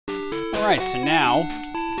Alright, so now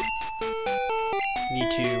we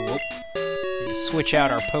need to switch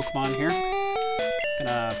out our Pokemon here.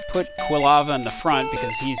 Gonna put Quilava in the front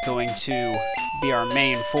because he's going to be our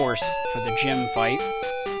main force for the gym fight.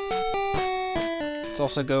 Let's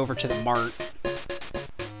also go over to the Mart,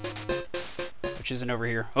 which isn't over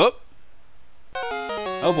here. Oh!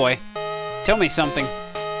 Oh boy. Tell me something.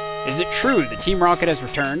 Is it true that Team Rocket has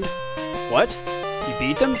returned? What? You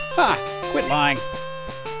beat them? Ha! Quit lying.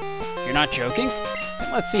 You're not joking?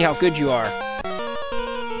 Let's see how good you are.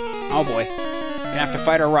 Oh boy. We're gonna have to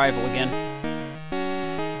fight our rival again.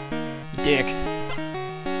 Dick.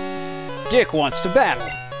 Dick wants to battle.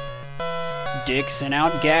 Dick sent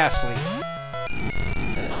out Ghastly.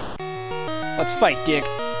 Let's fight, Dick.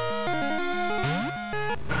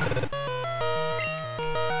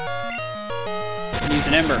 Use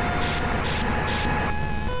an Ember.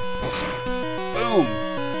 Boom.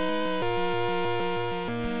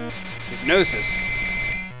 Hypnosis.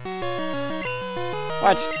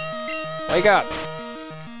 What? Wake up.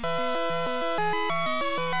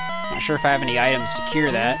 Not sure if I have any items to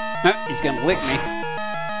cure that. He's gonna lick me,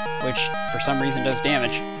 which for some reason does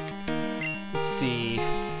damage. Let's see.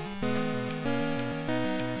 Don't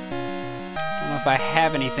know if I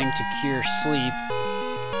have anything to cure sleep.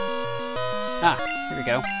 Ah, here we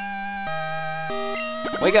go.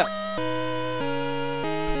 Wake up!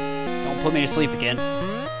 Don't put me to sleep again.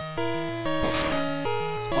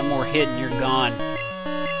 Just one more hit and you're gone.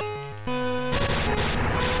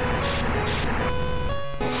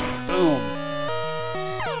 Boom.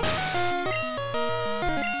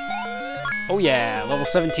 Oh yeah, level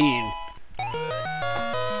 17.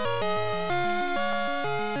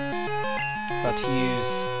 About to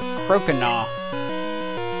use Croconaw.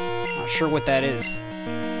 Not sure what that is.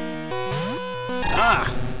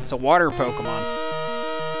 Ah! It's a water Pokemon.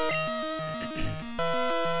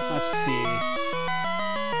 Let's see.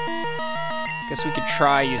 Guess we could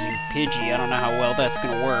try using Pidgey. I don't know how well that's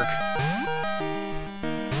gonna work.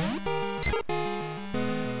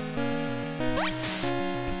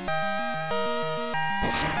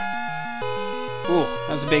 Ooh,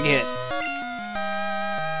 that was a big hit.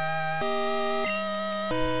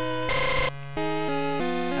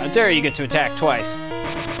 How dare you get to attack twice?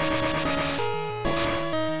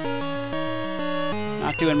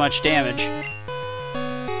 Not doing much damage.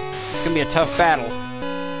 It's gonna be a tough battle.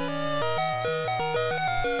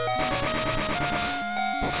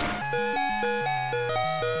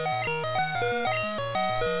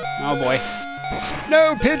 Oh boy.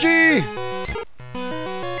 No, Pidgey!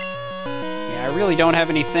 Yeah, I really don't have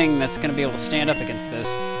anything that's gonna be able to stand up against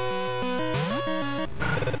this.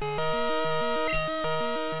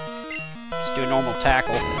 Just do a normal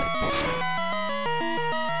tackle.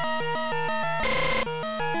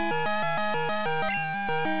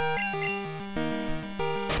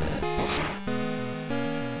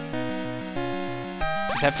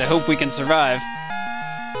 Just have to hope we can survive.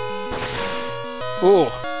 Ooh.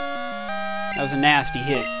 That was a nasty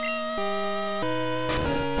hit.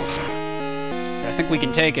 But I think we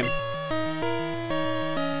can take him.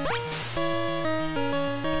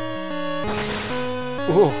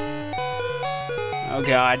 Ooh. Oh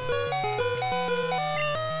god.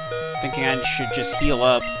 Thinking I should just heal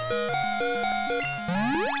up.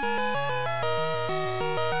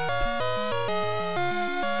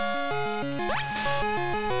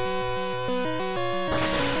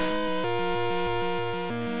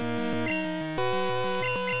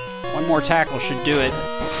 One more tackle should do it.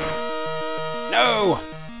 No!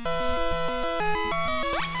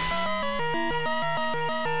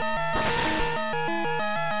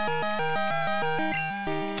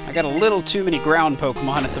 I got a little too many ground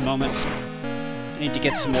Pokemon at the moment. I need to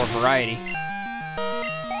get some more variety.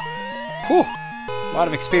 Whew! A lot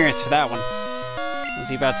of experience for that one. Was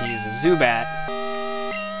he about to use a Zubat?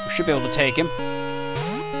 We should be able to take him.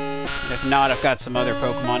 If not, I've got some other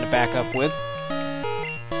Pokemon to back up with.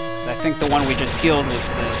 I think the one we just killed was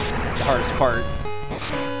the hardest part.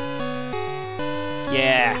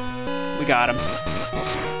 Yeah, we got him.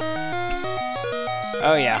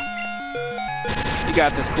 Oh yeah. You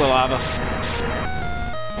got this, Quilava.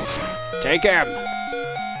 Take him!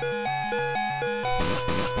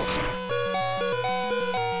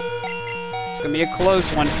 It's gonna be a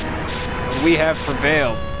close one, but we have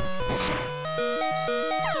prevailed.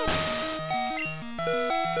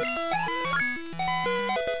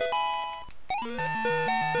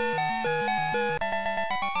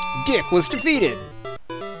 Dick was defeated!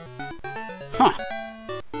 Huh.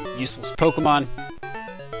 Useless Pokemon.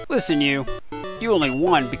 Listen, you only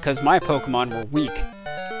won because my Pokemon were weak.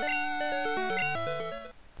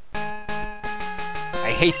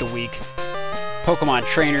 I hate the weak. Pokemon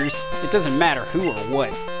trainers, it doesn't matter who or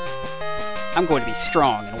what. I'm going to be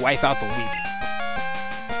strong and wipe out the weak.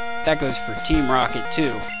 That goes for Team Rocket,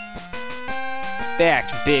 too. They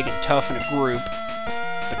act big and tough in a group,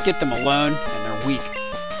 but get them alone and they're weak.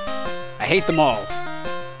 I hate them all.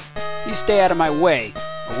 You stay out of my way.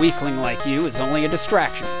 A weakling like you is only a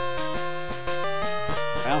distraction.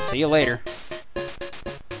 Well, see you later.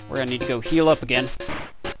 We're gonna need to go heal up again.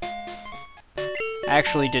 I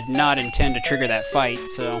actually did not intend to trigger that fight,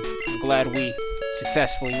 so I'm glad we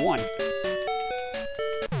successfully won.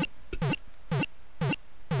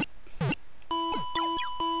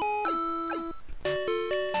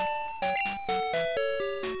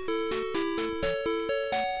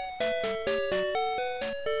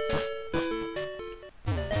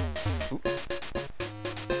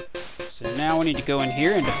 So now we need to go in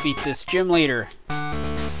here and defeat this gym leader.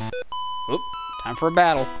 Oop, time for a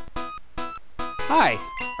battle. Hi,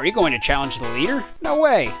 are you going to challenge the leader? No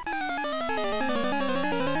way!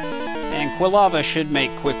 And Quilava should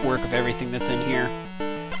make quick work of everything that's in here.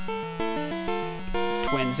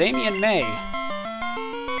 Twins Amy and May.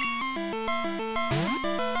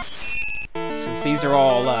 Since these are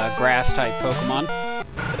all grass-type Pokemon,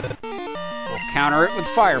 we'll counter it with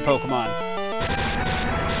fire Pokemon.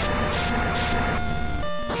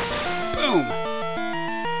 Boom!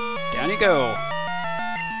 Down you go.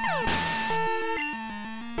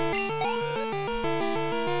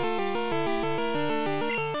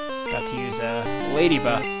 Got to use a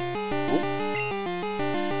Ladybug.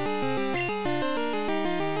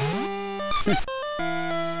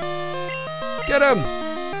 Get him!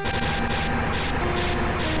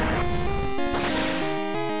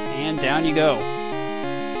 And down you go.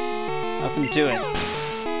 Nothing to it.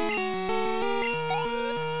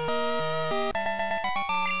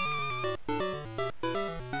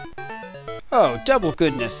 Oh, double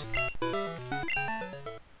goodness.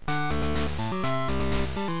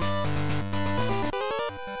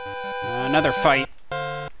 Another fight.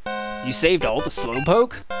 You saved all the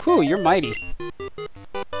Slowpoke? Whew, you're mighty.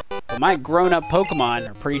 But my grown-up Pokemon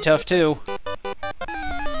are pretty tough too.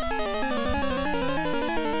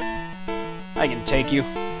 I can take you.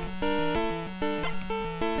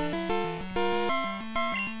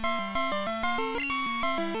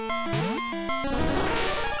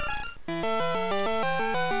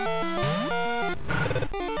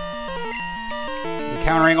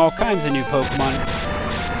 Encountering all kinds of new Pokemon.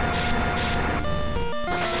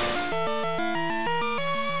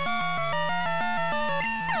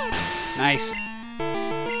 Nice.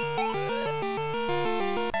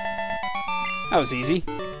 That was easy.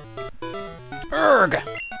 Urgh!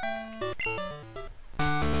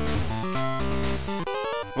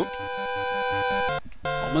 Oop.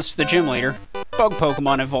 Almost the gym leader. Bug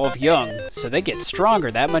Pokemon evolve young, so they get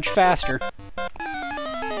stronger that much faster.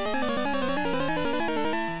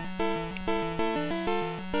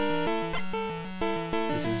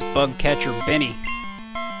 This is Bug Catcher Benny.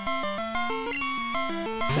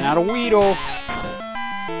 Send out a Weedle.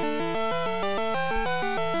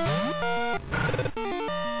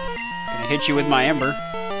 Gonna hit you with my Ember.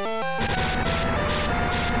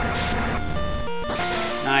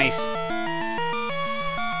 Nice.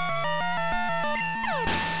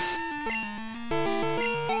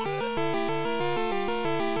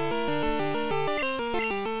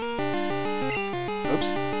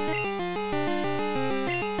 Oops.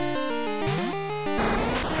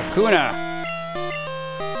 Kakuna.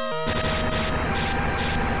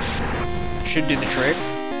 Should do the trick.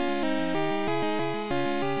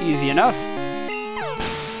 Easy enough.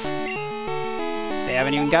 They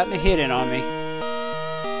haven't even gotten a hit in on me.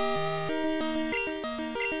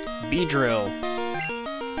 Beedrill.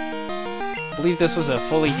 I believe this was a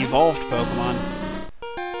fully evolved Pokemon.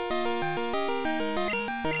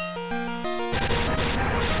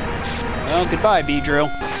 Well, goodbye, Beedrill.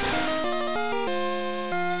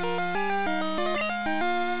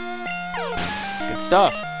 Good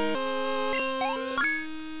stuff.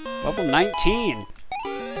 Level 19.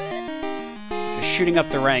 Just shooting up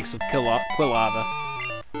the ranks with Quilava.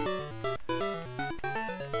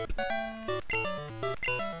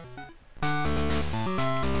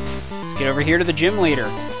 Let's get over here to the gym leader.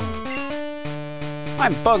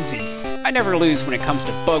 I'm Bugsy. I never lose when it comes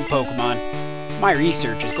to bug Pokemon. My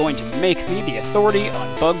research is going to make me the authority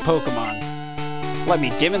on bug Pokemon. Let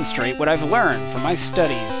me demonstrate what I've learned from my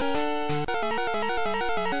studies.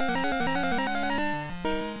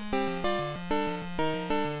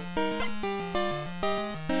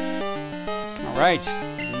 Alright,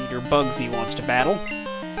 Leader Bugsy wants to battle.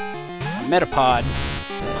 A Metapod.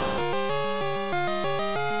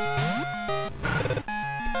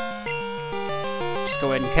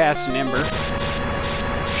 go ahead and cast an Ember.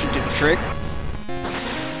 Should do the trick.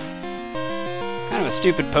 Kind of a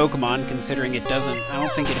stupid Pokemon, considering it doesn't... I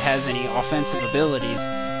don't think it has any offensive abilities.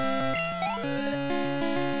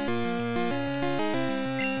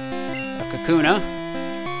 A Kakuna.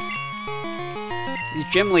 These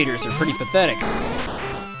gym leaders are pretty pathetic.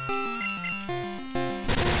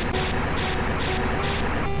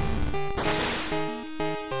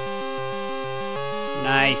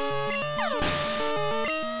 Nice.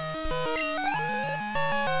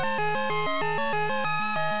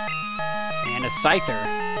 And a Scyther.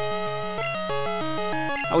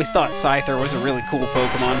 I always thought Scyther was a really cool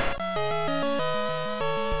Pokemon.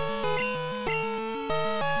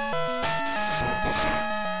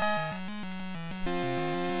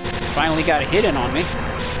 Finally got a hit in on me.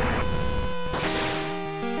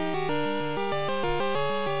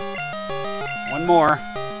 One more.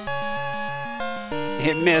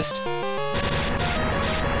 Hit missed.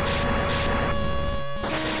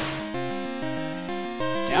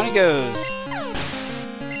 Down he goes.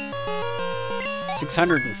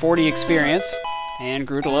 640 experience and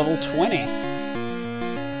grew to level 20.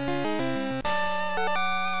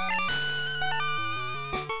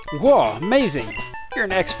 Whoa, amazing! You're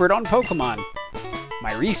an expert on Pokemon.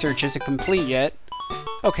 My research isn't complete yet.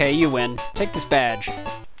 Okay, you win. Take this badge.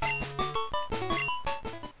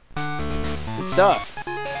 Good stuff.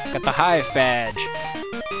 Got the Hive badge.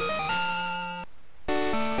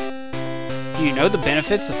 Do you know the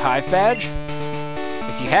benefits of Hive badge?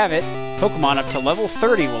 If you have it, Pokemon up to level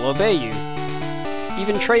 30 will obey you.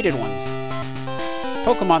 Even traded ones.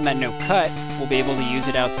 Pokemon that know Cut will be able to use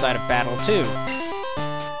it outside of battle too.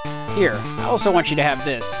 Here, I also want you to have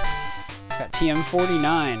this. Got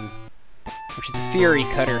TM49, which is the Fury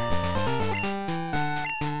Cutter.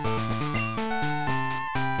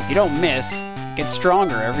 If you don't miss, it gets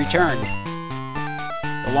stronger every turn.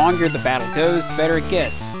 The longer the battle goes, the better it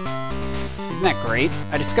gets. Isn't that great?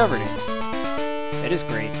 I discovered it. That is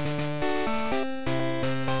great.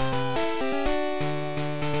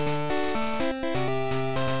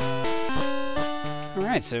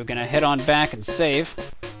 Alright, so we're gonna head on back and save.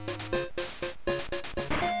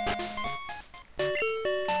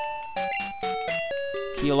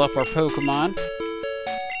 Heal up our Pokemon.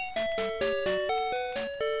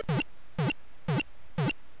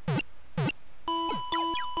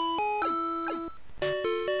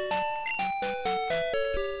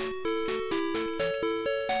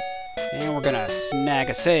 And we're gonna snag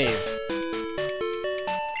a save.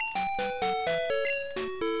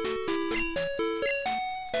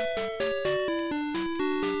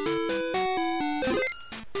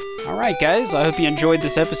 Alright guys, I hope you enjoyed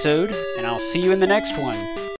this episode, and I'll see you in the next one.